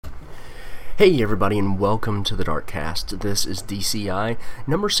Hey everybody, and welcome to the Darkcast. This is DCI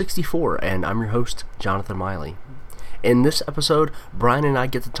number 64, and I'm your host, Jonathan Miley. In this episode, Brian and I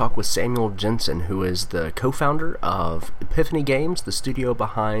get to talk with Samuel Jensen, who is the co-founder of Epiphany Games, the studio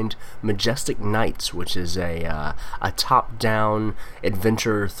behind Majestic Knights, which is a top-down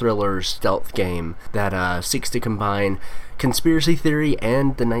adventure thriller stealth game that seeks to combine conspiracy theory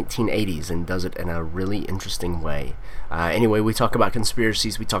and the 1980s, and does it in a really interesting way. Anyway, we talk about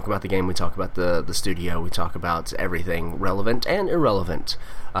conspiracies, we talk about the game, we talk about the studio, we talk about everything relevant and irrelevant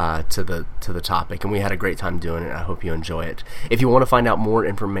to the topic, and we had a great time doing it. I hope you enjoy it. If you want to find out more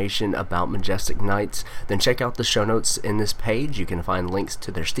information about Majestic Knights, then check out the show notes in this page. You can find links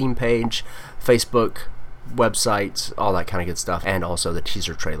to their Steam page, Facebook, websites, all that kind of good stuff, and also the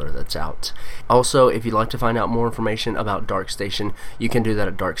teaser trailer that's out. Also, if you'd like to find out more information about DarkStation, you can do that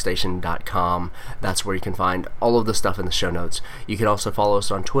at darkstation.com. That's where you can find all of the stuff in the show notes. You can also follow us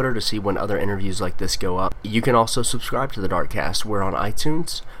on Twitter to see when other interviews like this go up. You can also subscribe to the Darkcast. We're on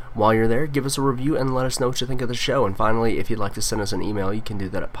iTunes. While you're there, give us a review and let us know what you think of the show. And finally, if you'd like to send us an email, you can do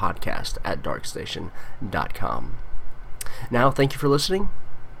that at podcast@darkstation.com. Now, thank you for listening,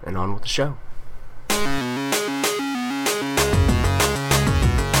 and on with the show.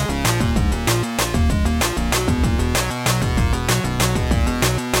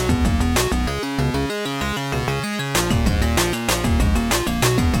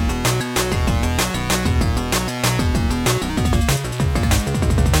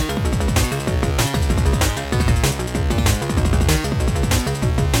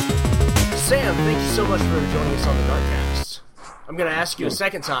 Sam, thank you so much for joining us on the Darkcast. I'm going to ask you a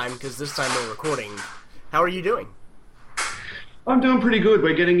second time, because this time we're recording. How are you doing? I'm doing pretty good.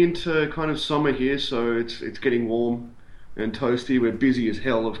 We're getting into kind of summer here, so it's getting warm and toasty. We're busy as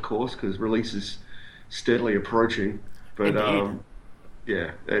hell, of course, because release is steadily approaching. But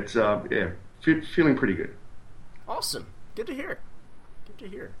yeah, it's feeling pretty good. Awesome. Good to hear. Good to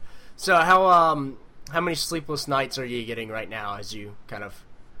hear. So how many sleepless nights are you getting right now as you kind of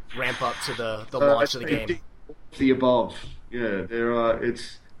ramp up to the launch of the game? The above, yeah. There are.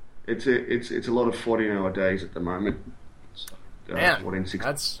 It's a lot of 14-hour days at the moment. So, Man, 14,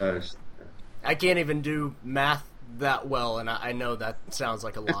 16 days. I can't even do math that well, and I know that sounds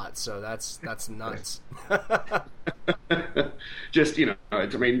like a lot. So that's nuts. Just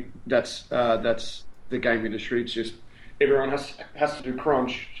that's the game industry. It's just everyone has to do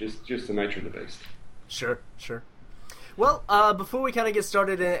crunch. Just the nature of the beast. Sure. Well, before we kind of get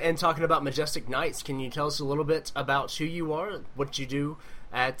started and talking about Majestic Knights, can you tell us a little bit about who you are, what you do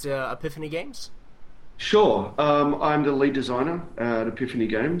at Epiphany Games? Sure. I'm the lead designer at Epiphany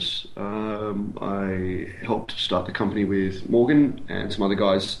Games. I helped start the company with Morgan and some other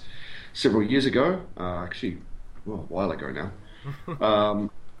guys several years ago. Actually, a while ago now.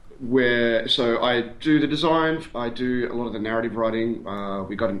 So I do the design, I do a lot of the narrative writing.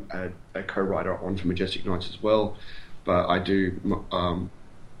 We got a co-writer on for Majestic Knights as well. But I do,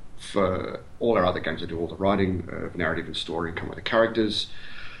 for all our other games, I do all the writing, narrative and story, and come with the characters.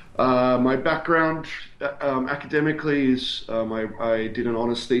 My background academically is I did an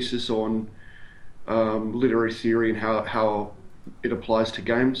honours thesis on literary theory and how it applies to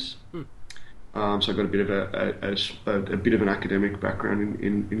games. So I've got a bit of an academic background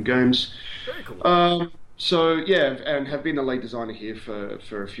in games. Very cool. So yeah, and have been the lead designer here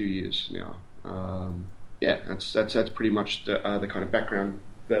for a few years now. Yeah, that's pretty much the kind of background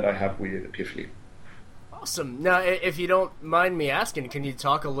that I have with Epiphany. Awesome. Now, if you don't mind me asking, can you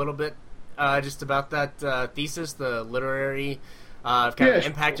talk a little bit just about that thesis, the literary kind of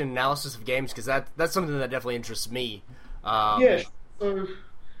impact and analysis of games? Because that's something that definitely interests me. Yeah. So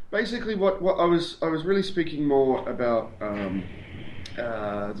basically, what I was really speaking more about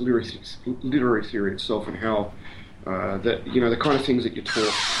literary theory itself and how the kind of things that you're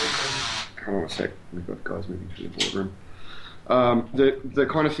taught. Hold on a sec. We've got guys moving through the boardroom. The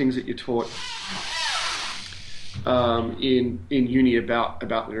kind of things that you're taught in uni about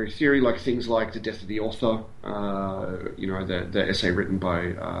literary theory, like things like The Death of the Author, the essay written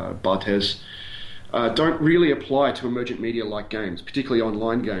by Barthes, don't really apply to emergent media like games, particularly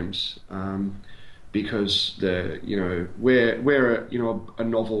online games, because where a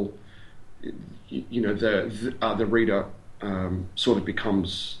novel, the reader sort of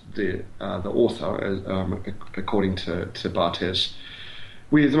becomes the author, according to Barthes.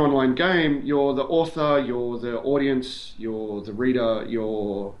 With an online game, you're the author, you're the audience, you're the reader,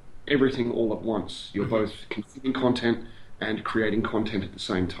 you're everything all at once. You're both consuming content and creating content at the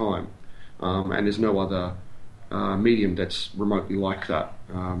same time. And there's no other medium that's remotely like that.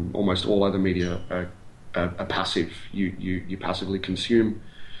 Almost all other media are passive. You passively consume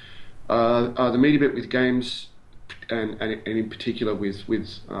The media bit with games, and in particular with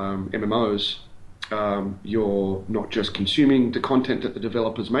MMOs, you're not just consuming the content that the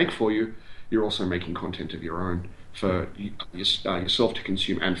developers make for you, you're also making content of your own for yourself to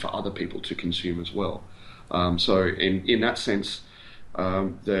consume and for other people to consume as well. So in that sense,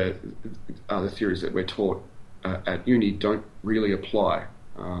 the theories that we're taught at uni don't really apply.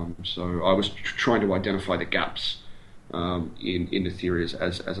 So I was trying to identify the gaps in the theories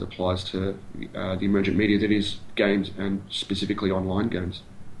as it applies to the emergent media that is games and specifically online games.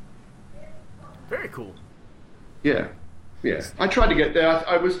 Very cool. Yeah. I tried to get there.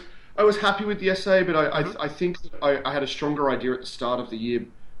 I was happy with the essay, but I think I had a stronger idea at the start of the year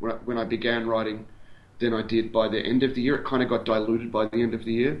when I began writing than I did by the end of the year. It kind of got diluted by the end of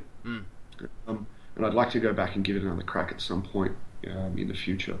the year. And I'd like to go back and give it another crack at some point in the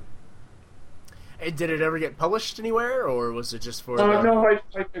future. And did it ever get published anywhere, or was it just for? No,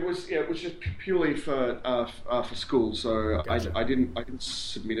 it was just purely for school. So gotcha. I didn't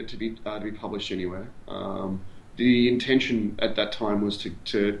submit it to be published anywhere. The intention at that time was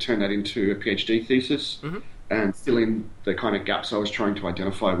to turn that into a PhD thesis and fill in the kind of gaps I was trying to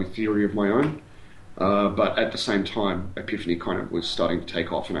identify with theory of my own. But at the same time, Epiphany kind of was starting to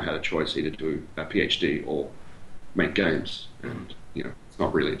take off, and I had a choice: either do a PhD or make games. And it's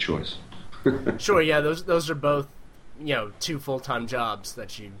not really a choice. Sure, yeah, those are both, 2 full-time jobs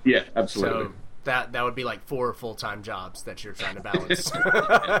that you... Yeah, absolutely. So that would be like 4 full-time jobs that you're trying to balance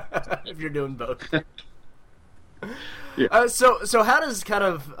if you're doing both. Yeah. So how does kind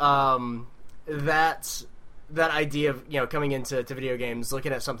of that idea of coming into video games,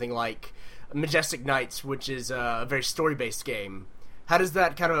 looking at something like Majestic Knights, which is a very story-based game, how does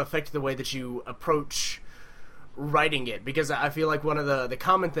that kind of affect the way that you approach writing it? Because I feel like one of the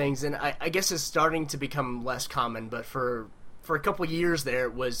common things, and I guess it's starting to become less common, but for a couple years there,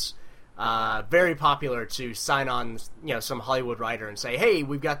 it was very popular to sign on some Hollywood writer and say, hey,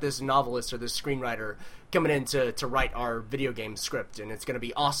 we've got this novelist or this screenwriter coming in to write our video game script, and it's going to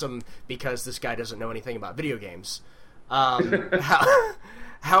be awesome because this guy doesn't know anything about video games. How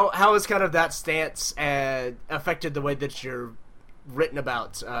has kind of that stance affected the way that you're written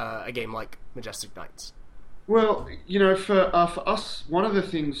about a game like Majestic Knights? Well, for us, one of the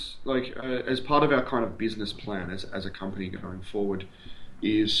things, as part of our kind of business plan as a company going forward,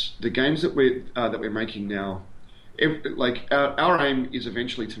 is the games that we're making now. Our aim is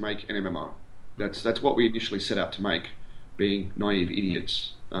eventually to make an MMO. That's what we initially set out to make, being naive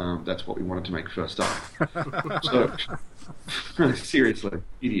idiots. That's what we wanted to make first up. So, seriously,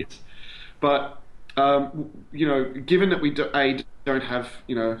 idiots. But given that we don't have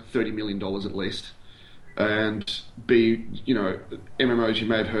 $30 million at least. And B, MMOs you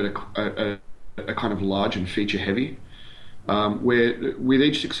may have heard are kind of large and feature heavy. Where with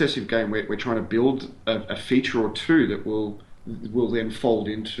each successive game, we're trying to build a feature or two that will then fold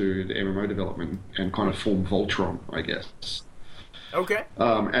into the MMO development and kind of form Voltron, I guess. Okay.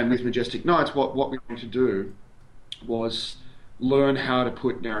 And with Majestic Knights, what we wanted to do was learn how to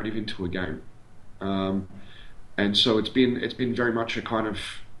put narrative into a game. And so it's been very much a kind of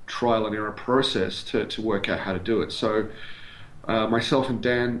trial and error process to work out how to do it. So myself and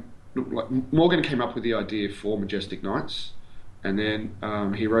Dan, Morgan came up with the idea for Majestic Knights, and then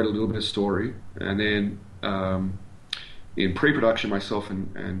he wrote a little bit of story, and then in pre-production, myself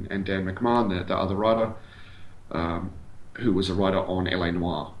and Dan McMahon, the other writer, who was a writer on L.A.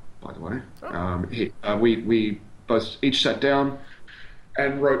 Noire, by the way, we both each sat down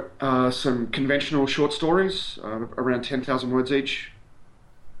and wrote some conventional short stories, around 10,000 words each,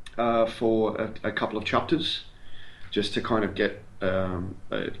 for a couple of chapters, just to kind of get a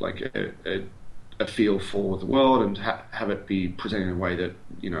feel for the world and have it be presented in a way that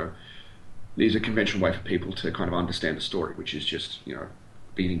is a conventional way for people to kind of understand the story, which is just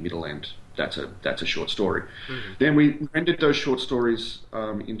beginning, middle, end. That's a short story. Mm-hmm. Then we rendered those short stories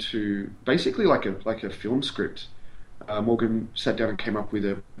into basically like a film script. Morgan sat down and came up with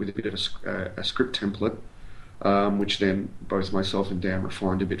a bit of a script template. Which then both myself and Dan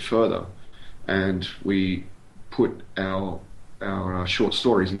refined a bit further, and we put our short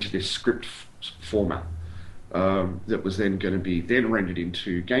stories into this script format that was then going to be rendered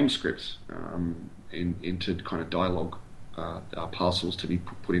into game scripts, into kind of dialogue parcels to be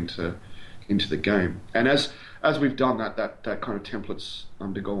put into the game. And as we've done that kind of template's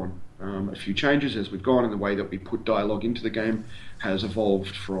undergone a few changes as we've gone, and the way that we put dialogue into the game has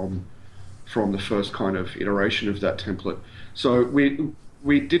evolved from the first kind of iteration of that template. So we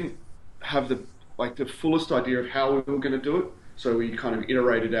didn't have the fullest idea of how we were going to do it. So we kind of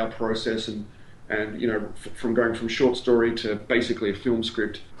iterated our process and from going from short story to basically a film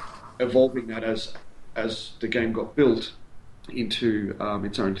script evolving that as the game got built into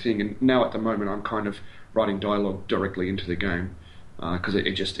its own thing. And now at the moment, I'm kind of writing dialogue directly into the game because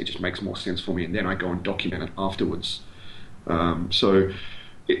it just makes more sense for me. And then I go and document it afterwards. So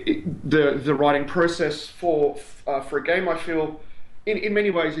the writing process for a game, I feel, in many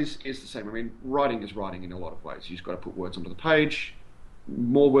ways is the same. I mean, writing is writing in a lot of ways. You've just got to put words onto the page,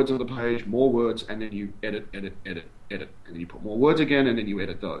 more words on the page, more words, and then you edit, and then you put more words again, and then you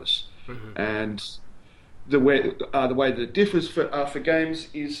edit those. Mm-hmm. And the way that it differs for games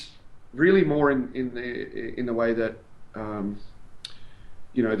is really more in the way that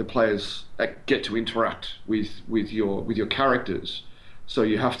the players get to interact with your characters. So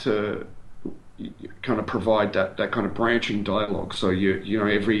you have to kind of provide that kind of branching dialogue. So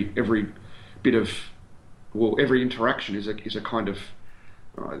every bit of every interaction is a kind of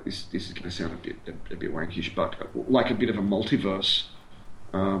this is going to sound a bit wankish, but like a bit of a multiverse.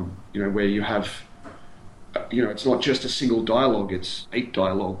 Where you have it's not just a single dialogue; it's 8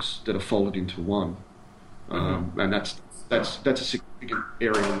 dialogues that are folded into one, and that's a significant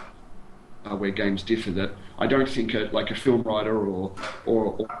area where games differ. That I don't think a film writer or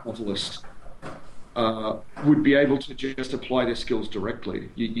novelist would be able to just apply their skills directly.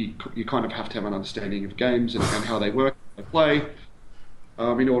 You kind of have to have an understanding of games and how they work, how they play,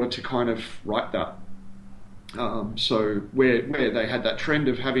 in order to kind of write that. So where they had that trend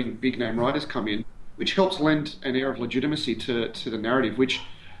of having big name writers come in, which helps lend an air of legitimacy to the narrative, which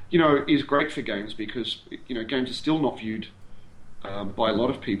is great for games because games are still not viewed by a lot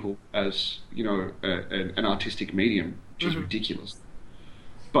of people as an artistic medium, which is ridiculous.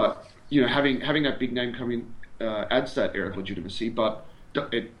 But having that big name come in adds that air of legitimacy, but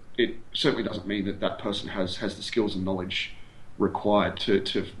it certainly doesn't mean that person has the skills and knowledge required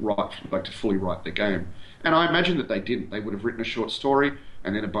to write, to fully write the game. And I imagine that they didn't. They would have written a short story,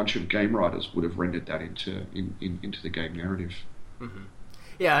 and then a bunch of game writers would have rendered that into the game narrative. Mm-hmm.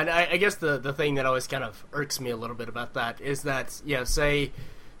 Yeah, and I guess the thing that always kind of irks me a little bit about that is that, say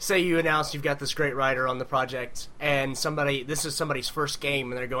you announce you've got this great writer on the project, and this is somebody's first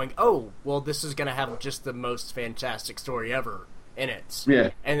game, and they're going, oh, well, this is going to have just the most fantastic story ever in it.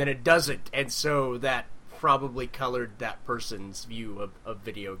 Yeah. And then it doesn't, and so that probably colored that person's view of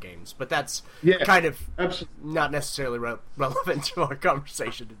video games. But that's kind of not necessarily relevant to our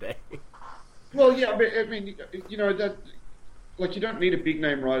conversation today. Well, yeah, I mean, that, like, you don't need a big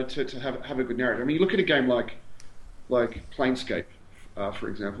name writer to have a good narrative. I mean, you look at a game like Planescape, for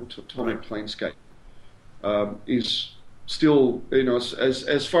example. Tonic Planescape is still,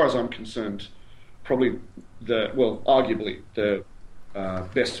 as far as I'm concerned, probably arguably the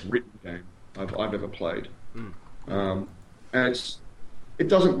best written game I've ever played. And it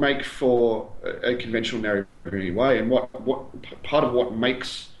doesn't make for a conventional narrative in any way. And what part of what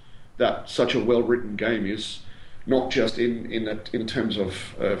makes that such a well written game is not just in terms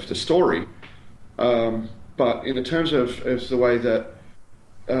of the story, but in the terms of the way that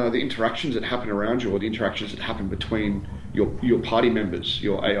the interactions that happen around you, or the interactions that happen between your party members,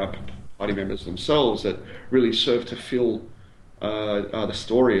 your AI party members themselves, that really serve to fill the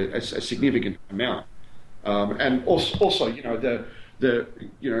story a significant amount, and also the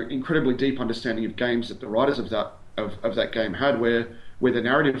incredibly deep understanding of games that the writers of that game had, where the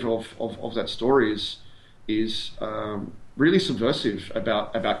narrative of that story is really subversive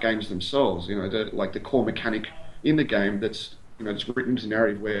about games themselves. The core mechanic in the game that's written into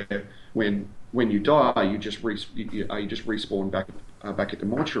narrative, where when you die you just respawn back at the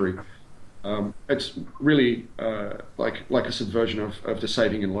mortuary. It's really like a subversion of the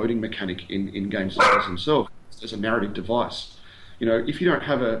saving and loading mechanic in games themselves as a narrative device. If you don't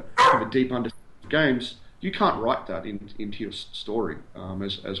have a deep understanding of games, you can't write that into your story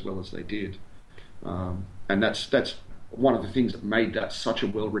as well as they did. And that's one of the things that made that such a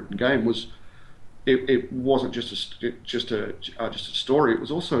well-written game. Was it wasn't just a story. It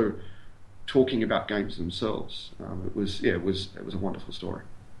was also talking about games themselves. It was a wonderful story.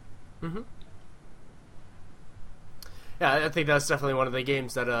 Mm-hmm. Yeah, I think that's definitely one of the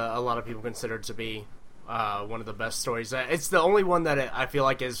games that a lot of people consider to be one of the best stories. It's the only one that I feel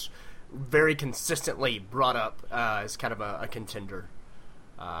like is very consistently brought up as kind of a contender.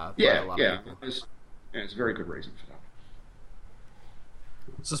 It's a very good reason for that.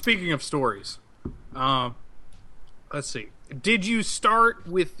 So speaking of stories, let's see. Did you start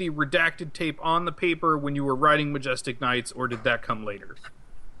with the redacted tape on the paper when you were writing Majestic Knights, or did that come later?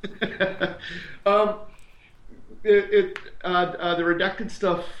 The redacted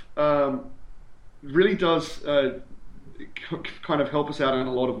stuff really does kind of help us out in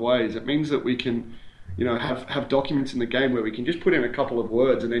a lot of ways. It means that we can have documents in the game where we can just put in a couple of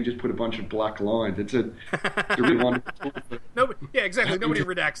words and then just put a bunch of black lines. It's a really wonderful tool. Yeah, exactly. Nobody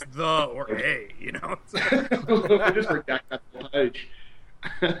redacts the or a, We just redact that page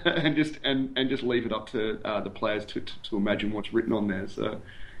and just leave it up to the players to imagine what's written on there. So,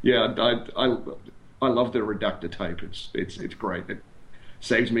 yeah, I love the redactor tape. It's great. It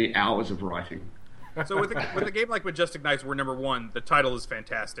saves me hours of writing. So with a game like Majestic Knights, where number one, the title is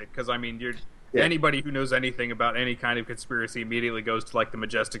fantastic because I mean, anybody who knows anything about any kind of conspiracy immediately goes to like the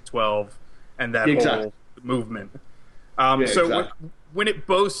Majestic 12 and that whole movement. When it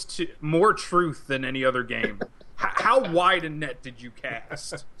boasts more truth than any other game, how wide a net did you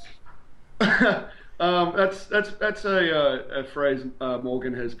cast? That's a phrase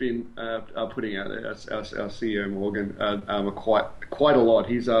Morgan has been putting out there. Our CEO Morgan, quite a lot.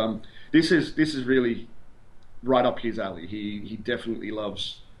 He's this is really right up his alley. He definitely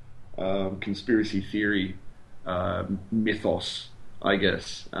loves conspiracy theory, mythos, I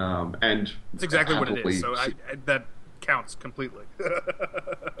guess, and that's exactly what it is. So that counts completely.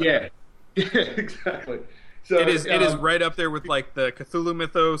 yeah, exactly. So, it is right up there with like the Cthulhu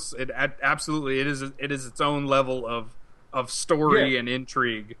mythos. It is its own level of story and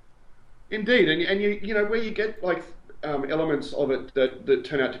intrigue. Indeed, and you know where you get like elements of it that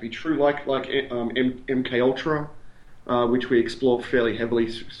turn out to be true, like MK Ultra, which we explore fairly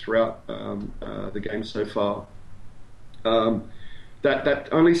heavily throughout the game so far. That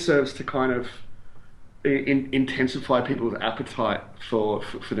only serves to kind of intensify people's appetite for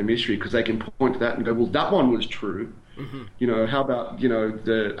the mystery, because they can point to that and go, well, that one was true. Mm-hmm. How about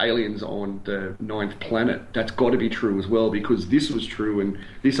the aliens on the 9th planet? That's got to be true as well, because this was true and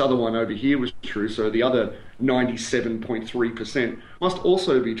this other one over here was true, so the other 97.3% must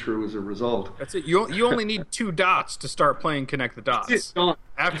also be true as a result. That's it. You only need 2 dots to start playing Connect the Dots.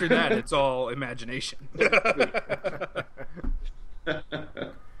 After that, it's all imagination.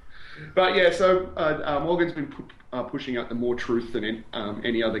 But yeah, so Morgan's been pushing out the more truth than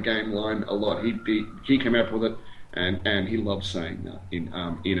any other game line a lot. He came up with it, and he loves saying that in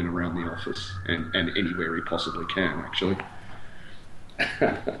and around the office and anywhere he possibly can, actually.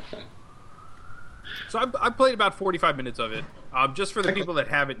 So I've played about 45 minutes of it. Just for the people that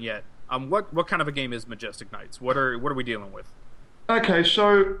haven't yet, what kind of a game is Majestic Knights? What are we dealing with? Okay,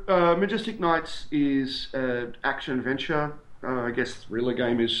 so Majestic Knights is action adventure. I guess thriller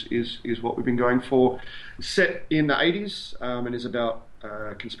game is what we've been going for. Set in the 80s and is about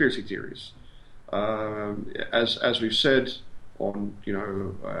conspiracy theories. As we've said on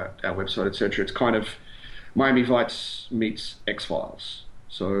our website, etc., it's kind of Miami Vice meets X-Files.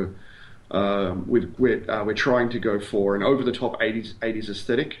 So we're trying to go for an over-the-top 80s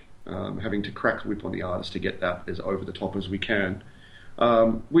aesthetic, having to crack the whip on the artist to get that as over-the-top as we can,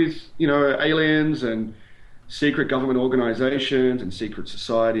 with aliens and secret government organizations and secret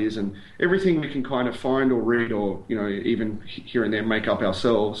societies and everything we can kind of find or read or even here and there make up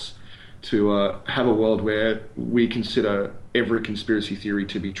ourselves to have a world where we consider every conspiracy theory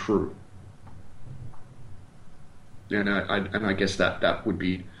to be true. And I guess that would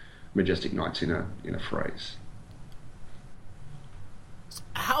be Majestic Knights in a phrase.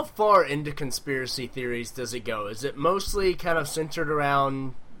 How far into conspiracy theories does it go? Is it mostly kind of centered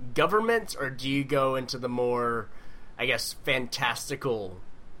around government, or do you go into the more, I guess, fantastical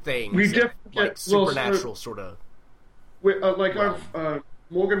things, like supernatural sort of?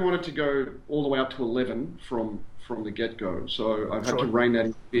 Morgan wanted to go all the way up to 11 from the get-go, so I've had to rein that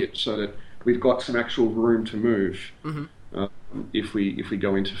in a bit so that we've got some actual room to move if we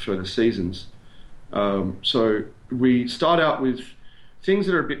go into further seasons. So we start out with things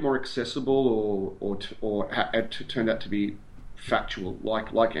that are a bit more accessible or turned out to be factual, like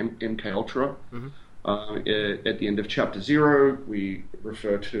MK Ultra. At the end of Chapter 0, we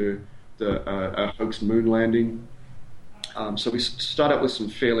refer to the hoax moon landing. So we start out with some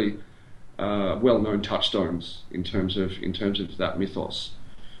fairly well-known touchstones in terms of that mythos,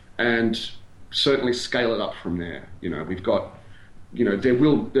 and certainly scale it up from there. We've got, there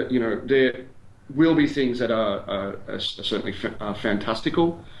will be things that are certainly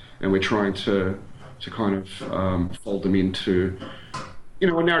fantastical, and we're trying to kind of fold them into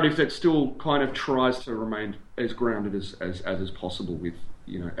a narrative that still kind of tries to remain as grounded as possible with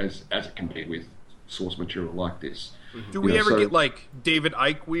as it can be with source material like this. Do we ever get like David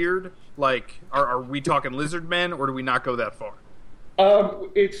Icke weird? Like, are we talking lizard men, or do we not go that far?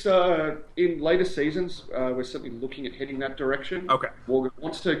 It's in later seasons. We're certainly looking at heading that direction. Okay. Morgan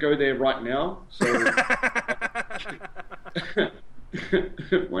wants to go there right now. So,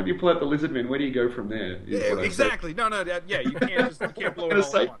 when you pull out the lizard men, where do you go from there? Yeah, exactly. No, you can't blow it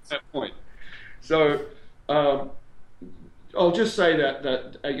all at once. That point. So I'll just say that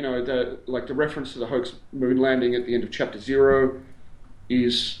the reference to the Hoax moon landing at the end of Chapter 0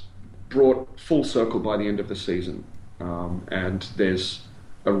 is brought full circle by the end of the season, and there's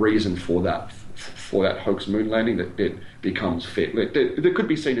a reason for that Hoax moon landing that it becomes that could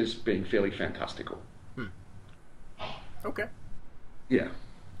be seen as being fairly fantastical. Okay. Yeah.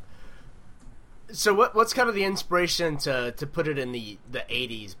 So what's kind of the inspiration to put it in the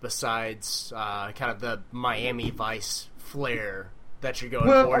 80s besides kind of the Miami Vice flair that you're going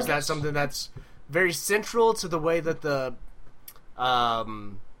for? Is that something that's very central to the way that the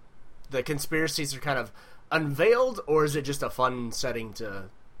conspiracies are kind of unveiled, or is it just a fun setting to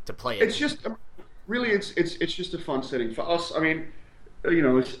play in? It's just really it's just a fun setting for us. I mean, you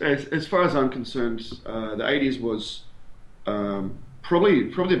know, as far as I'm concerned, the 80s was probably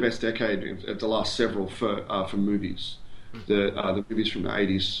the best decade of the last several for movies. The movies from the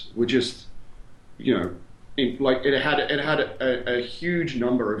 80s were just, you know, it had a huge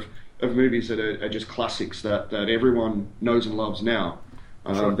number of movies that are just classics that everyone knows and loves now.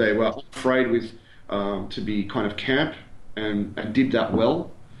 Sure. They were afraid with to be kind of camp and did that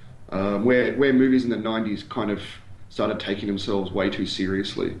well. Where movies in the 90s kind of started taking themselves way too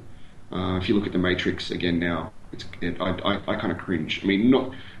seriously. If you look at The Matrix again now, I kind of cringe. I mean,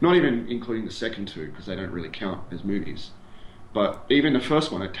 not even including the second two, because they don't really count as movies. But even the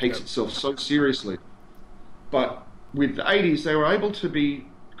first one, it takes itself so seriously. But with the 80s, they were able to be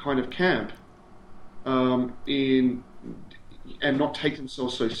kind of camp and not take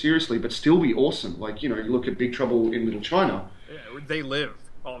themselves so seriously, but still be awesome. Like, you know, you look at Big Trouble in Little China. Yeah, They Live,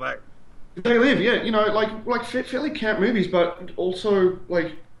 all that. They Live, yeah. You know, like fairly camp movies, but also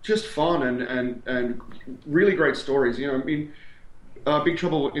like just fun and really great stories. You know, I mean, Big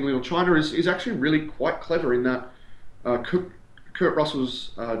Trouble in Little China is actually really quite clever in that Kurt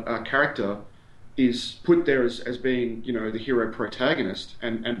Russell's character is put there as being, you know, the hero protagonist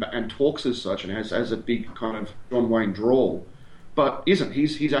and talks as such and has a big kind of John Wayne drawl, but isn't.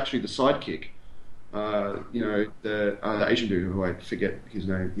 He's actually the sidekick. You know, the Asian dude, who I forget his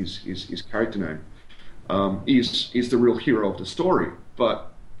name, his character name, is the real hero of the story. But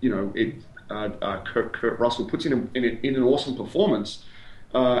you know, Kurt Russell puts in an awesome performance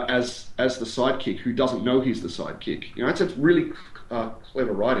as the sidekick who doesn't know he's the sidekick. You know, it's really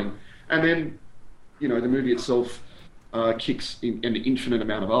clever writing, and then, you know, the movie itself kicks in an infinite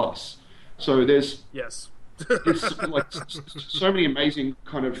amount of ass. So there's like so many amazing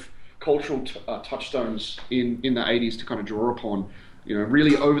kind of cultural touchstones in the 80s to kind of draw upon. You know,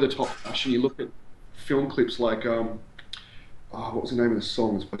 really over the top fashion. You look at film clips like what was the name of the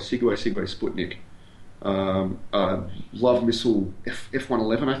song? It's by Segway Sputnik. Love Missile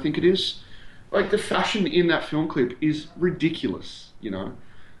F-111, I think it is. Like, the fashion in that film clip is ridiculous, you know.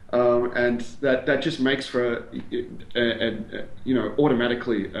 And that just makes for you know,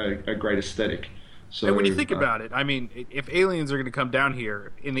 automatically a great aesthetic. So, and when you think about it, I mean, if aliens are going to come down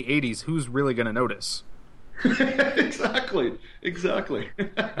here in the 80s, who's really going to notice? Exactly. That's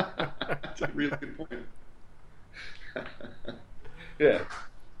a really good point. Yeah.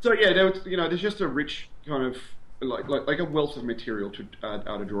 So yeah, there's just a rich kind of like a wealth of material to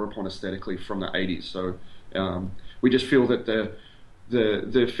draw upon aesthetically from the 80s. So we just feel that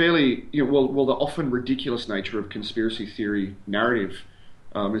the fairly, you know, well, the often ridiculous nature of conspiracy theory narrative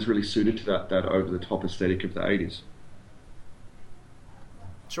is really suited to that over the top aesthetic of the 80s.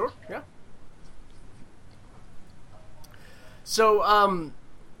 Sure. Yeah. So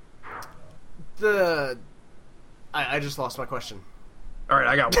I just lost my question. All right,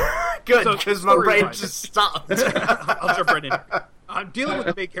 I got one. Good, because my brain just stopped. I'll jump right in. I'm dealing with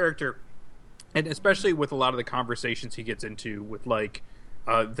the main character, and especially with a lot of the conversations he gets into with, like,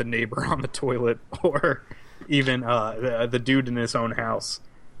 the neighbor on the toilet, or even the dude in his own house.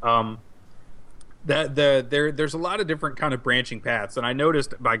 There's a lot of different kind of branching paths, and I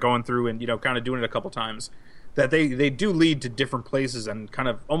noticed by going through and, you know, kind of doing it a couple times that they do lead to different places and kind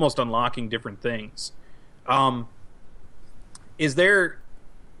of almost unlocking different things. Is there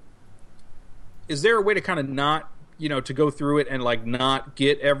a way to kind of not, you know, to go through it and, like, not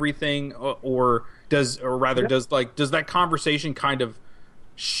get everything, or does that conversation kind of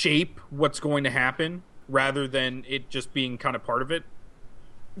shape what's going to happen rather than it just being kind of part of it?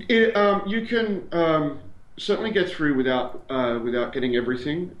 You can certainly get through without getting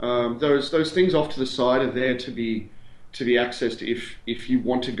everything. Those things off to the side are there to be accessed if you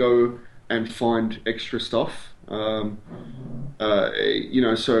want to go and find extra stuff. You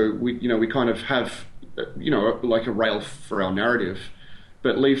know, so we kind of have, you know, like a rail for our narrative,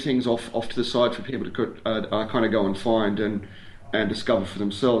 but leave things off to the side for people to kind of go and find. And and discover for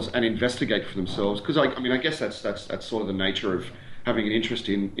themselves and investigate for themselves. Because I guess that's sort of the nature of having an interest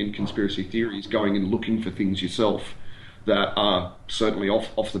in conspiracy theories, going and looking for things yourself that are certainly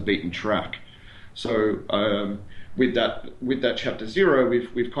off the beaten track. So with that chapter 0,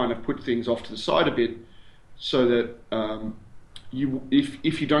 we've kind of put things off to the side a bit, so that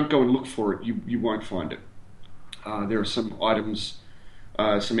if you don't go and look for it, you won't find it. There are some items,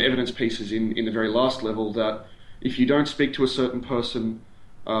 some evidence pieces in the very last level that if you don't speak to a certain person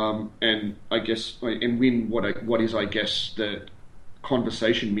and win what is the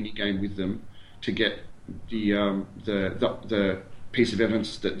conversation minigame with them to get the piece of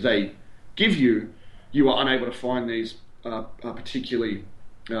evidence that they give you, you are unable to find these particularly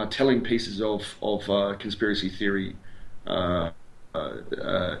telling pieces of conspiracy theory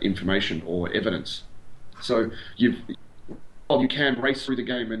information or evidence. So you can race through the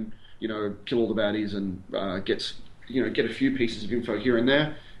game and kill all the baddies and get a few pieces of info here and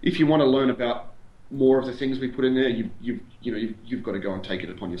there. If you want to learn about more of the things we put in there, you've got to go and take it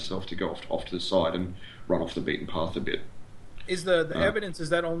upon yourself to go off to the side and run off the beaten path a bit. Is the evidence, is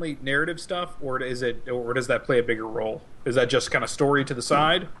that only narrative stuff, or does that play a bigger role? Is that just kind of story to the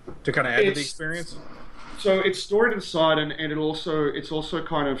side to kind of add to the experience? So it's story to the side, and it's also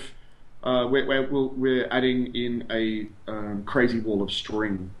kind of we're adding in a crazy wall of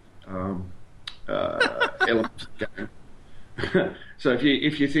string element to the game. So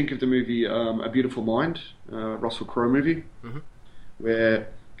if you think of the movie A Beautiful Mind, Russell Crowe movie, mm-hmm. where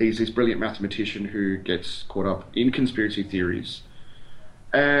he's this brilliant mathematician who gets caught up in conspiracy theories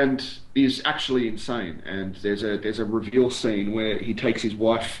and is actually insane, and there's a reveal scene where he takes his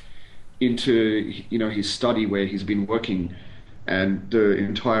wife into his study where he's been working, and the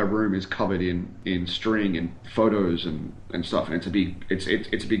entire room is covered in string and photos and stuff, and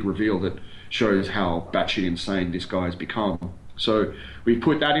it's a big reveal that shows how batshit insane this guy has become. So we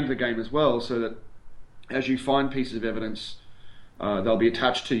put that into the game as well, so that as you find pieces of evidence, they'll be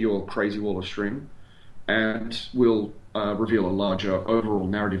attached to your crazy wall of string, and will reveal a larger overall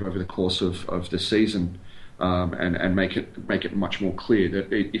narrative over the course of the season, and make it much more clear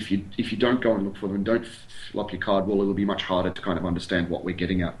that if you don't go and look for them and don't fill up your card wall, it'll be much harder to kind of understand what we're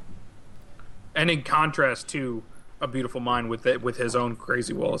getting at. And in contrast to A Beautiful Mind with his own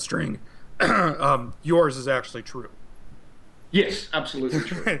crazy wall of string, yours is actually true. Yes, absolutely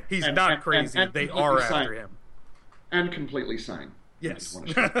true. He's not crazy. And they are after him. And completely sane. Yes.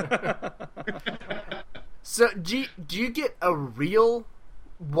 So do you get a real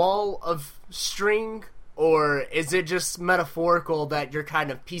wall of string, or is it just metaphorical that you're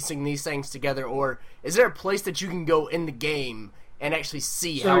kind of piecing these things together, or is there a place that you can go in the game and actually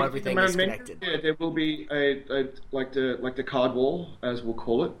see how everything is connected? Yeah, there will be a like the card wall, as we'll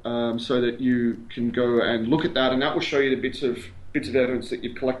call it, so that you can go and look at that, and that will show you the bits of evidence that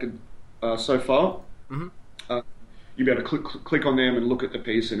you've collected so far. Mm-hmm. You'll be able to click on them and look at the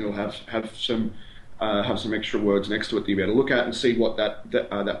piece, and it'll have some extra words next to it that you'll be able to look at and see what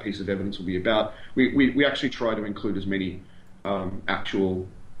that piece of evidence will be about. We actually try to include as many actual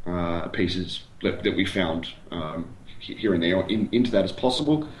pieces that we found here and there into that as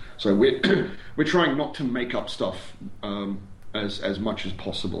possible. So we're trying not to make up stuff as much as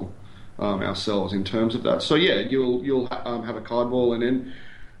possible ourselves in terms of that. So yeah, you'll have a card wall, and then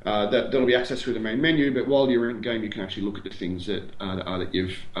that'll be accessed through the main menu. But while you're in game, you can actually look at the things that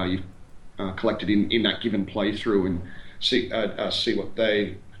you've collected in that given playthrough and see what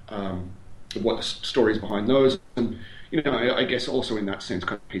what the stories behind those, and I guess also in that sense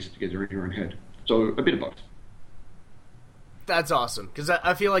kind of piece it together in your own head. So a bit of both. That's awesome, because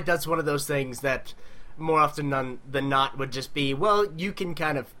I feel like that's one of those things that more often than not would just be, well, you can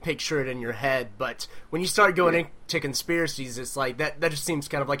kind of picture it in your head, but when you start going into conspiracies, it's like that just seems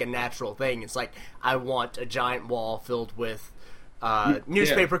kind of like a natural thing. It's like, I want a giant wall filled with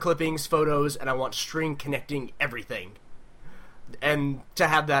newspaper clippings, photos, and I want string connecting everything. And to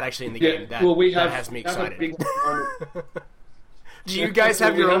have that actually in the game, that has me excited. Do you guys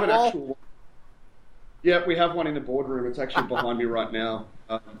have your own wall? Yeah, we have one in the boardroom. It's actually behind me right now,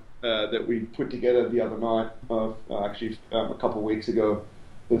 that we put together the other night, a couple of weeks ago.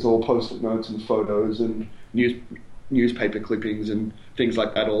 It's all post-it notes and photos and newspaper clippings and things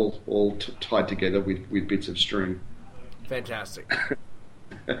like that, all tied together with bits of string. Fantastic.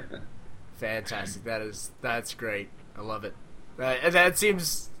 Fantastic. That's great. I love it. That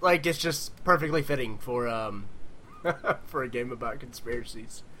seems like it's just perfectly fitting for for a game about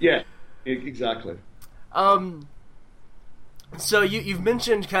conspiracies. Yeah, exactly. So you've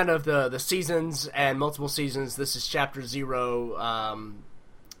mentioned kind of the seasons and multiple seasons. This is Chapter 0.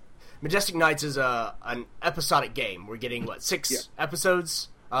 Majestic Knights is an episodic game. We're getting, six episodes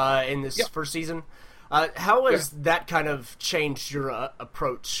in this first season. How has that kind of changed your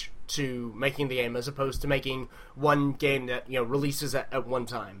approach to making the game as opposed to making one game that releases at one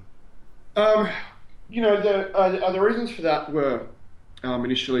time? The reasons for that were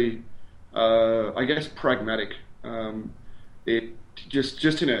initially, I guess, pragmatic. It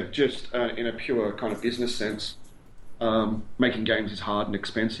just in a pure kind of business sense, making games is hard and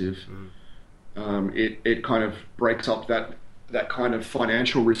expensive. It kind of breaks up that kind of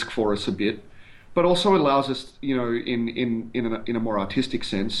financial risk for us a bit, but also allows us, in a more artistic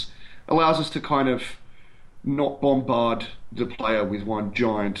sense, allows us to kind of not bombard the player with one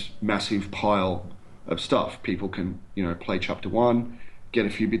giant, massive pile of stuff. People can, play chapter 1, get a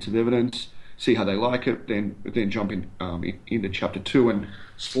few bits of evidence, see how they like it, then jump into chapter 2 and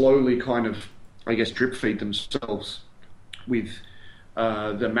slowly kind of, I guess, drip feed themselves with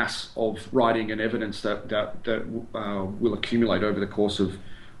the mass of writing and evidence that will accumulate over the course of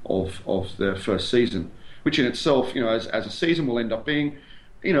the first season, which in itself, as a season will end up being,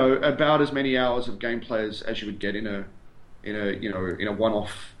 about as many hours of gameplay as you would get in a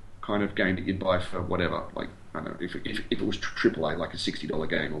one-off kind of game that you'd buy for whatever, like, I don't know, if it was AAA, like a $60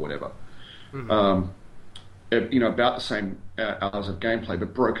 game or whatever. About the same hours of gameplay,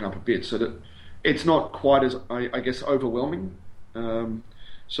 but broken up a bit so that it's not quite as, I guess, overwhelming.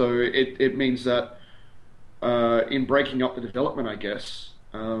 So it means that in breaking up the development, I guess,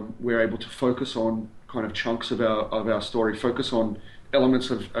 we're able to focus on kind of chunks of our story, focus on elements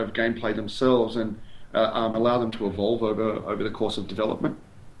of gameplay themselves, and allow them to evolve over the course of development.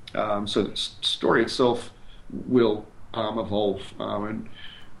 So the story itself will evolve, and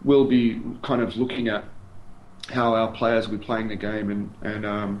we'll be kind of looking at how our players will be playing the game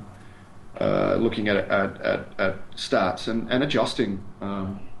and looking at stats and adjusting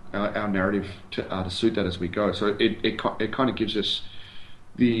our narrative to suit that as we go. So it kind of gives us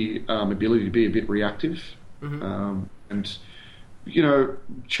the ability to be a bit reactive, and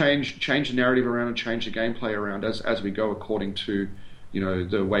change the narrative around and change the gameplay around as we go according to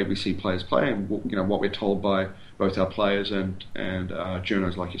the way we see players play and what we're told by both our players and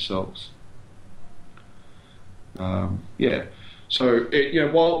journos like yourselves. So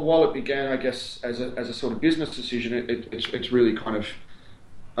while it began, I guess, as a sort of business decision, it's really kind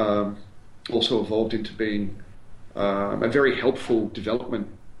of also evolved into being a very helpful development,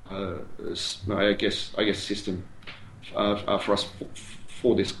 I guess system for us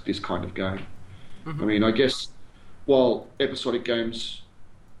for this kind of game. I mean, I guess while episodic games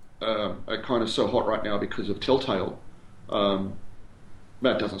are kind of so hot right now because of Telltale,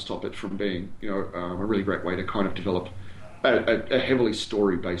 that doesn't stop it from being a really great way to kind of develop a heavily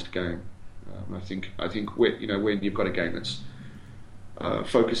story-based game. I think when you've got a game that's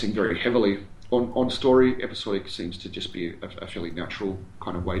focusing very heavily on story, episodic seems to just be a fairly natural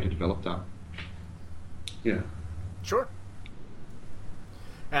kind of way to develop that. Yeah. Sure.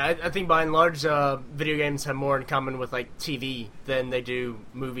 I think by and large, video games have more in common with like TV than they do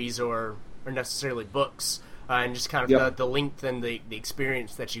movies or necessarily books, and just kind of the length and the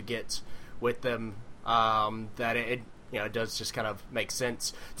experience that you get with them. That it does just kind of make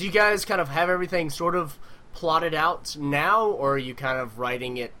sense. Do you guys kind of have everything sort of plotted out now, or are you kind of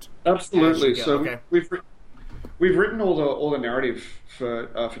writing it? Absolutely. So okay. We've written all the narrative for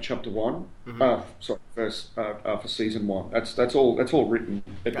chapter 1. For season 1. That's all written,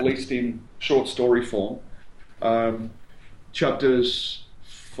 at least in short story form. Chapters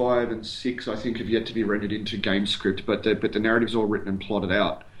 5 and 6, I think, have yet to be rendered into game script, but the narrative's all written and plotted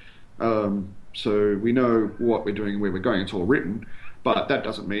out. So we know what we're doing and where we're going. It's all written, but that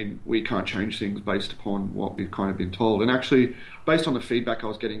doesn't mean we can't change things based upon what we've kind of been told. And actually, based on the feedback I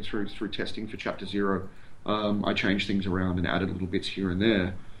was getting through testing for Chapter 0, I changed things around and added little bits here and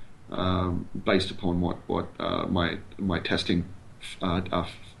there based upon what my testing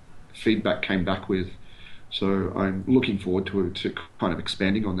feedback came back with. So I'm looking forward to kind of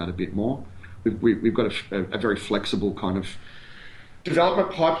expanding on that a bit more. We've got a very flexible kind of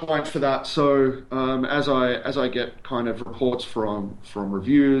development pipeline for that. So as I get kind of reports from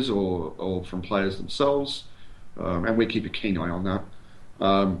reviews or from players themselves, and we keep a keen eye on that,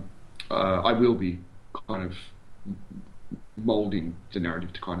 I will be kind of molding the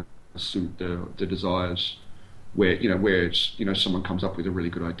narrative to kind of suit the desires. Where someone comes up with a really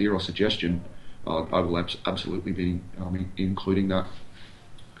good idea or suggestion, I will absolutely be including that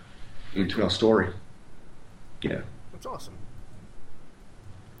into our story. Yeah, that's awesome.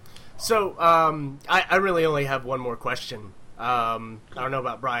 So I really only have one more question. I don't know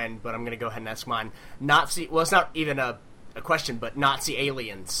about Brian, but I'm going to go ahead and ask mine. It's not even a question, but Nazi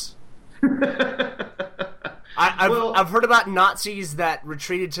aliens. I've heard about Nazis that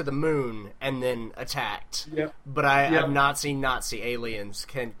retreated to the moon and then attacked. Yep. But I have not seen Nazi aliens.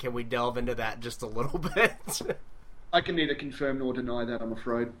 Can we delve into that just a little bit? I can neither confirm nor deny that, I'm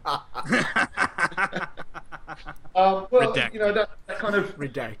afraid. Redacted. You know, that kind of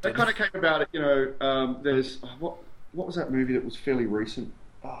Redacted. That kind of came about. You know, there's what was that movie that was fairly recent?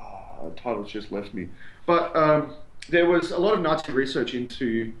 The title's just left me. But there was a lot of Nazi research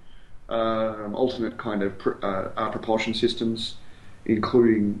into alternate kind of propulsion systems,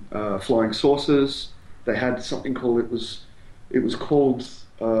 including flying saucers. They had something called it was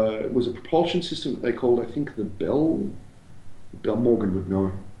a propulsion system that they called, I think, the Bell Morgan would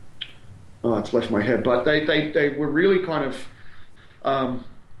know. Oh, it's left my head. But they were really kind of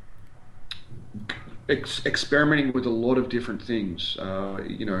experimenting with a lot of different things.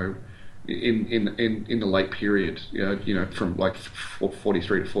 You know, in the late period. You know, from like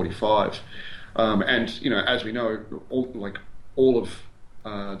 43 to 45, and you know, as we know, all of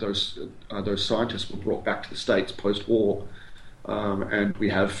those scientists were brought back to the States post-war. And we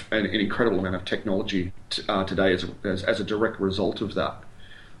have an incredible amount of technology today as a direct result of that.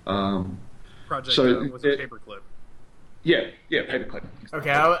 Project was a paperclip. Yeah, paperclip. Okay,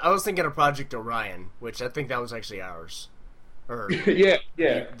 I was thinking of Project Orion, which I think that was actually ours. Or yeah.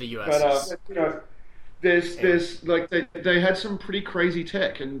 The U.S. But you know, there's like they had some pretty crazy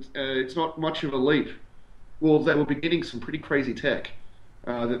tech, and it's not much of a leap. Well, they were beginning some pretty crazy tech.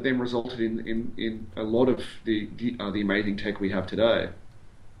 That then resulted in a lot of the amazing tech we have today,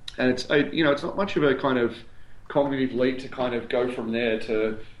 and it's not much of a kind of cognitive leap to kind of go from there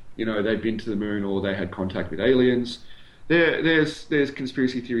to, you know, they've been to the moon or they had contact with aliens. There's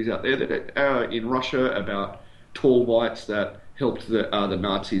conspiracy theories out there that in Russia about tall whites that helped the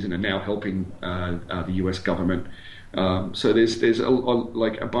Nazis and are now helping the U.S. government. So there's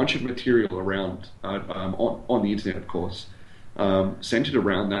a bunch of material around on the internet, of course. Centered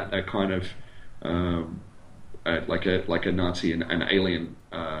around that kind of like a Nazi and an alien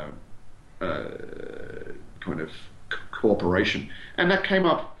kind of cooperation, and that came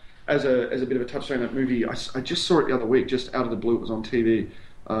up as a bit of a touchstone in that movie. I just saw it the other week, just out of the blue. It was on TV.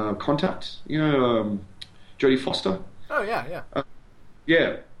 Contact, you know, Jodie Foster. Oh yeah.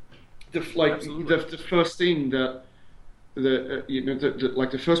 Yeah, the first thing that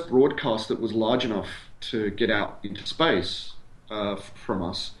the first broadcast that was large enough to get out into space from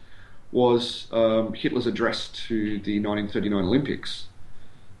us was Hitler's address to the 1939 Olympics.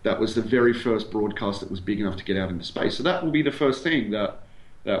 That was the very first broadcast that was big enough to get out into space. So that will be the first thing that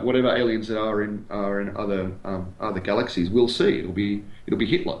whatever aliens that are in other galaxies will see. It'll be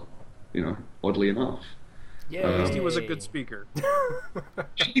Hitler, you know, oddly enough. Yeah, he was a good speaker.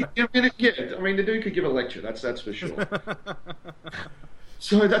 Yeah, I mean, the dude could give a lecture. That's for sure.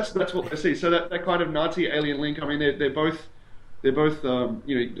 So that's what they see. So that kind of Nazi alien link. I mean, they're both. You know,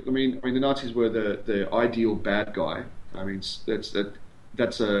 I mean, the Nazis were the ideal bad guy. I mean, that's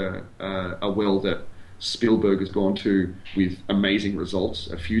a well that Spielberg has gone to with amazing results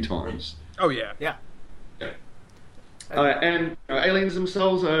a few times. Oh yeah. And aliens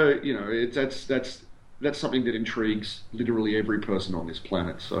themselves are, you know, that's something that intrigues literally every person on this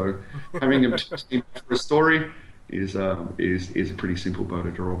planet. So having them in for a story is a pretty simple bow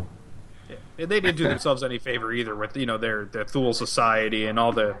to draw. Yeah. And they didn't do themselves any favor either with, you know, their Thule Society and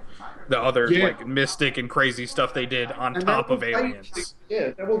all the other like mystic and crazy stuff they did on top of aliens.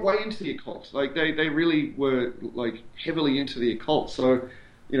 They were way into the occult. Like they really were like heavily into the occult. So,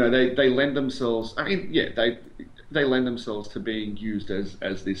 you know, they lend themselves. I mean, they lend themselves to being used as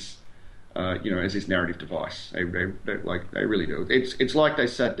this. You know, as this narrative device. They really do. It's like they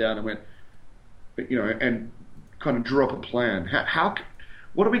sat down and went, you know, and kind of drew up a plan.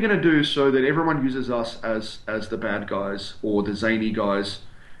 What are we going to do so that everyone uses us as the bad guys or the zany guys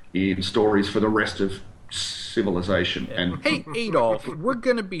in stories for the rest of civilization? Yeah. And hey, Adolf, we're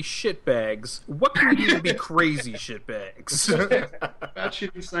going to be shitbags. What can we do to be crazy shitbags?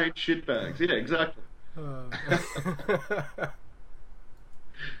 Batshit insane shitbags. Yeah, exactly.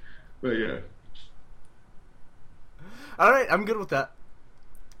 But yeah. All right, I'm good with that.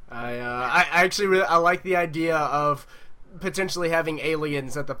 I actually I like the idea of potentially having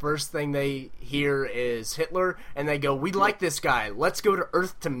aliens that the first thing they hear is Hitler, and they go, "We like this guy. Let's go to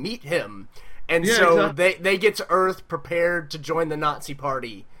Earth to meet him." And so exactly. they get to Earth prepared to join the Nazi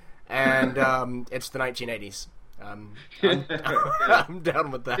party, and it's the 1980s. I'm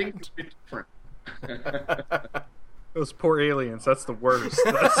down with that. Those poor aliens, that's the worst.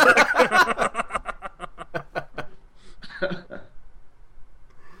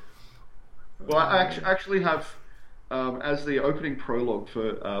 Well, I actually have as the opening prologue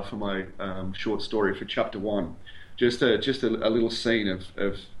for my short story for chapter 1. Just a little scene of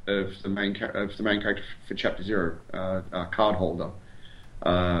the main character for chapter 0, card holder,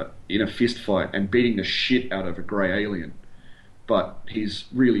 in a fist fight and beating the shit out of a grey alien. But he's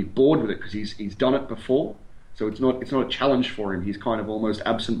really bored with it because he's done it before, so it's not a challenge for him. He's kind of almost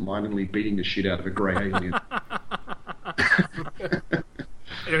absent-mindedly beating the shit out of a grey alien.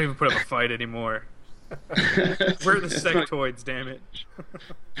 They don't even put up a fight anymore. We're the sectoids, damn it.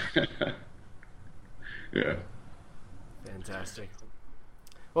 Yeah. Fantastic.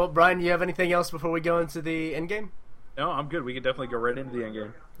 Well, Brian, do you have anything else before we go into the end game? No, I'm good. We can definitely go right into the end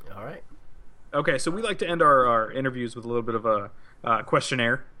game. All right. Okay, so we like to end our interviews with a little bit of a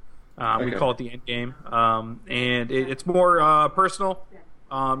questionnaire. Okay. We call it the end game, and it's more personal.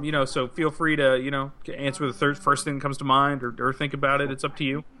 So feel free to answer the first thing that comes to mind, or think about it. It's up to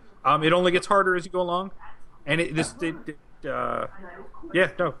you. It only gets harder as you go along, and I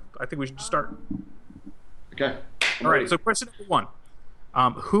think we should just start. Okay. All right. So question number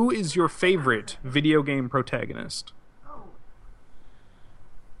 1: who is your favorite video game protagonist?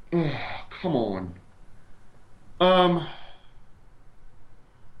 Oh, come on.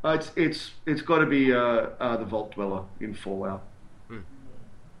 It's got to be the Vault Dweller in Fallout.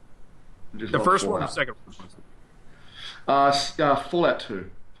 The first one or second one? Fallout 2.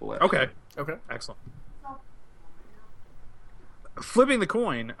 Okay. Excellent. Flipping the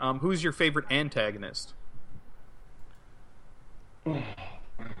coin, who's your favorite antagonist? Oh,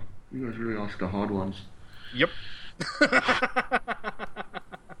 you guys really ask the hard ones. Yep.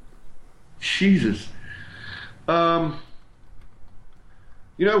 Jesus. You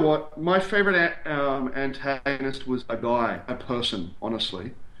know what? My favorite antagonist was a person,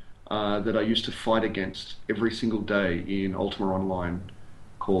 honestly, that I used to fight against every single day in Ultima Online,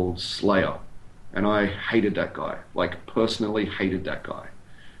 called Slayer. And I hated that guy. Like, personally hated that guy.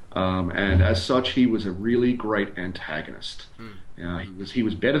 And as such, he was a really great antagonist. He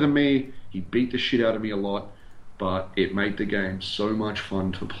was better than me. He beat the shit out of me a lot, but it made the game so much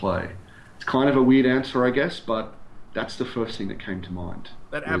fun to play. It's kind of a weird answer, I guess, but that's the first thing that came to mind.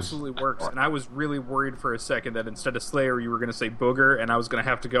 That absolutely works. And I was really worried for a second that instead of Slayer, you were going to say Booger, and I was going to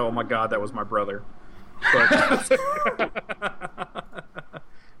have to go, oh my god, that was my brother. But,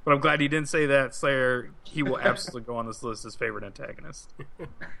 but I'm glad he didn't say that. Slayer, he will absolutely go on this list as favorite antagonist.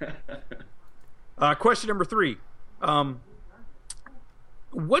 Question number 3.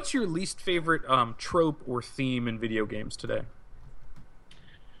 What's your least favorite trope or theme in video games today?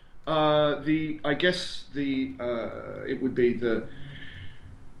 It would be the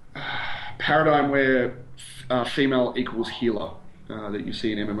paradigm where female equals healer that you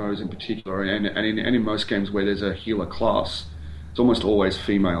see in MMOs in particular, and in most games where there's a healer class, it's almost always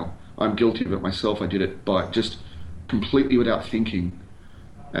female. I'm guilty of it myself. I did it by just completely without thinking,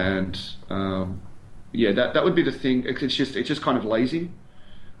 and that would be the thing. It's just kind of lazy.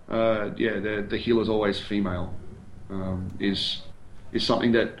 The healer's always female is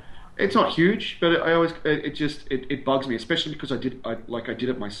something that. It's not huge, but it bugs me, especially because I did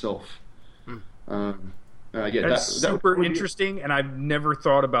it myself. That's super interesting, and I've never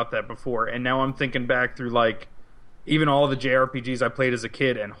thought about that before. And now I'm thinking back through even all the JRPGs I played as a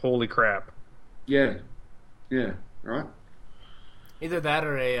kid, and holy crap! Yeah, right. Either that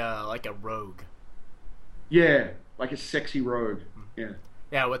or a rogue. Yeah, like a sexy rogue. Yeah.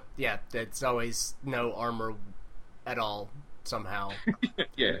 It's always no armor at all. Somehow.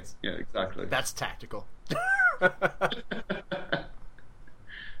 yeah, exactly. That's tactical.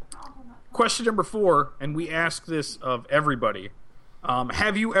 Question number 4, and we ask this of everybody.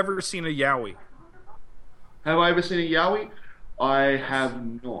 Have you ever seen a yaoi? Have I ever seen a yaoi? I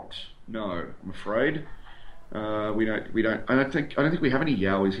have not. No, I'm afraid. We don't. I don't think we have any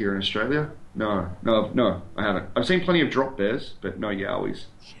yaois here in Australia. No, I haven't. I've seen plenty of drop bears, but no yaois.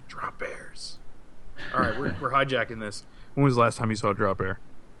 Shit, drop bears. All right, we're hijacking this. When was the last time you saw a drop bear?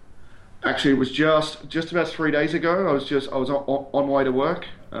 Actually, it was just about 3 days ago. I was on my way to work.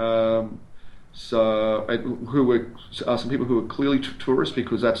 Some people who were clearly tourists,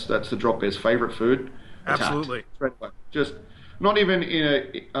 because that's the drop bear's favourite food. Absolutely. Straight away. Just not even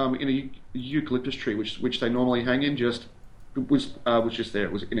in a eucalyptus tree, which they normally hang in. Just was just there.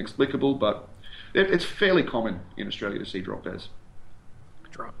 It was inexplicable, but it's fairly common in Australia to see drop bears.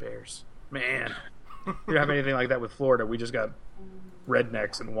 Drop bears, man. We don't have anything like that with Florida. We just got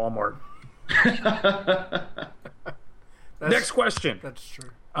rednecks in Walmart. Next question. That's true.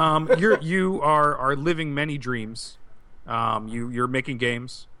 You are living many dreams. You're making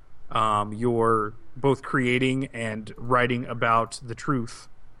games. You're both creating and writing about the truth.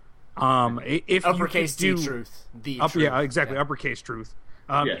 If uppercase you D truth. Truth. Yeah, exactly. Yeah. Uppercase truth.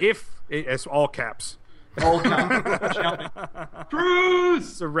 If it's all caps. All caps. Truth!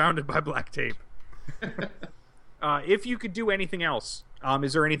 Surrounded by black tape. If you could do anything else,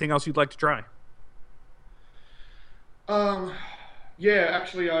 is there anything else you'd like to try? Yeah,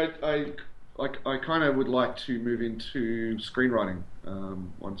 actually, I kind of would like to move into screenwriting.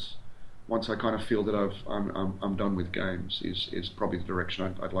 Once I kind of feel that I'm done with games, is probably the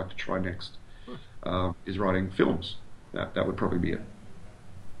direction I'd like to try next. Is writing films. That would probably be it.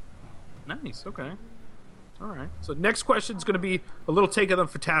 Nice. Okay. All right. So next question is going to be a little take on the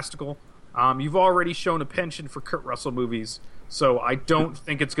fantastical. You've already shown a penchant for Kurt Russell movies, so I don't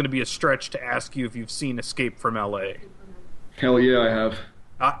think it's going to be a stretch to ask you if you've seen Escape from L.A. Hell yeah, I have.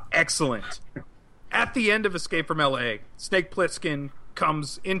 Excellent. At the end of Escape from L.A., Snake Plissken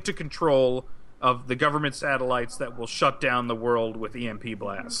comes into control of the government satellites that will shut down the world with EMP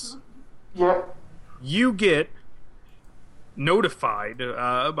blasts. Yep. You get notified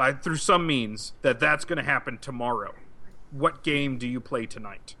through some means that that's going to happen tomorrow. What game do you play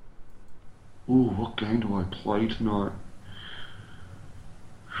tonight? Ooh, what game do I play tonight?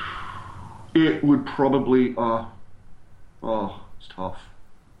 It would probably... it's tough.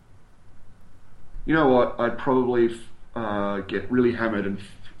 You know what? I'd probably get really hammered and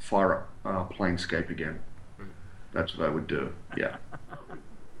fire up Planescape again. That's what I would do, yeah.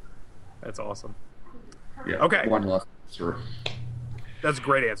 That's awesome. Yeah. Okay. One last answer. That's a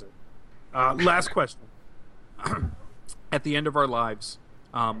great answer. Last question. At the end of our lives,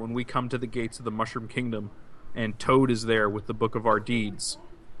 when we come to the gates of the Mushroom Kingdom and Toad is there with the book of our deeds,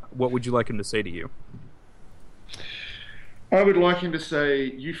 what would you like him to say to you? I would like him to say,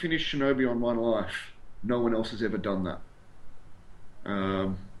 "You finished Shinobi on one life. No one else has ever done that."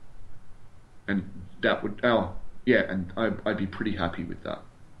 And that would... and I'd be pretty happy with that.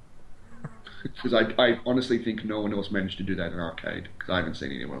 Because I honestly think no one else managed to do that in an arcade, because I haven't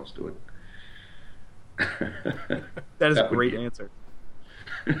seen anyone else do it. That is a great answer.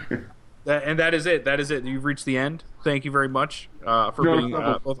 And that is it. That is it. You've reached the end. Thank you very much for being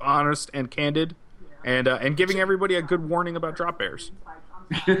both honest and candid, and giving everybody a good warning about drop bears.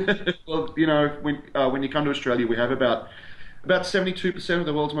 Well, you know, when you come to Australia, we have about 72% of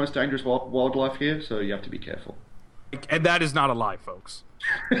the world's most dangerous wildlife here, so you have to be careful. And that is not a lie, folks.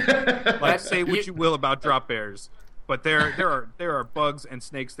 Say what you will about drop bears, but there are bugs and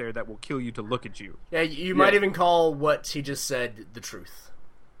snakes there that will kill you to look at you. Yeah, you might even call what he just said the truth.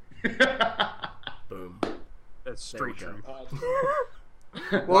 Boom. That's straight truth.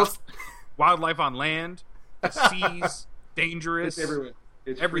 Well, wildlife on land, the seas, dangerous. It's everywhere.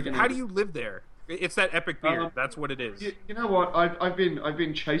 It's everything. How do you live there? It's that epic beard. That's what it is. You know what? I've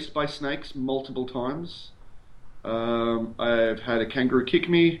been chased by snakes multiple times. I've had a kangaroo kick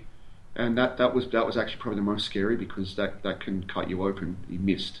me, and that was actually probably the most scary, because that can cut you open. He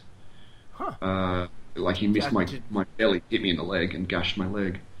missed. Huh. He missed my belly, hit me in the leg, and gashed my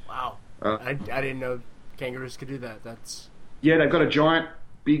leg. Wow. I didn't know kangaroos could do that. Yeah, they've got a giant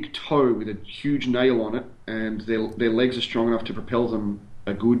big toe with a huge nail on it, and their legs are strong enough to propel them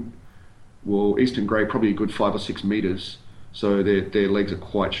a good, Eastern grey, probably a good 5 or 6 meters. So their legs are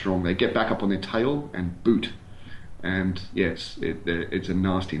quite strong. They get back up on their tail and boot. And yes, it's a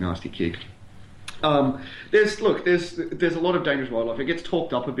nasty, nasty kick. There's a lot of dangerous wildlife. It gets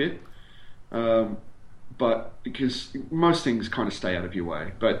talked up a bit, but because most things kind of stay out of your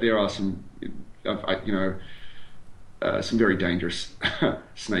way. But there are some, some very dangerous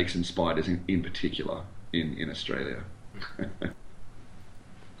snakes and spiders in particular in Australia.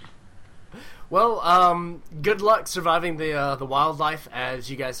 Well, good luck surviving the wildlife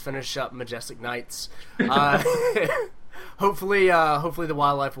as you guys finish up Majestic Nights. Hopefully the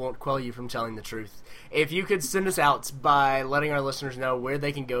wildlife won't quell you from telling the truth. If you could send us out by letting our listeners know where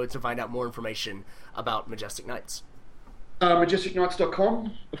they can go to find out more information about Majestic Nights.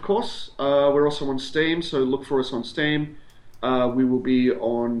 MajesticKnights.com, of course. We're also on Steam, so look for us on Steam. We will be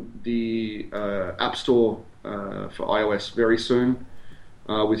on the App Store for iOS very soon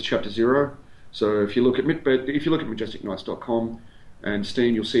with Chapter 0. So if you look at MajesticKnights.com and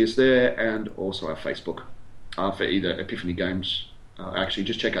Steam, you'll see us there, and also our Facebook for either Epiphany Games. Actually,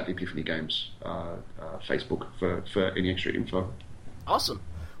 just check out the Epiphany Games Facebook for any extra info. Awesome.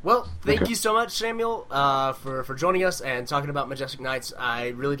 Well, thank you so much, Samuel, for joining us and talking about Majestic Nights. I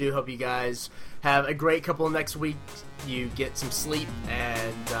really do hope you guys have a great couple of next weeks. You get some sleep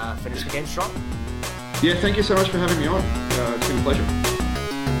and finish the game strong. Yeah, thank you so much for having me on. It's been a pleasure.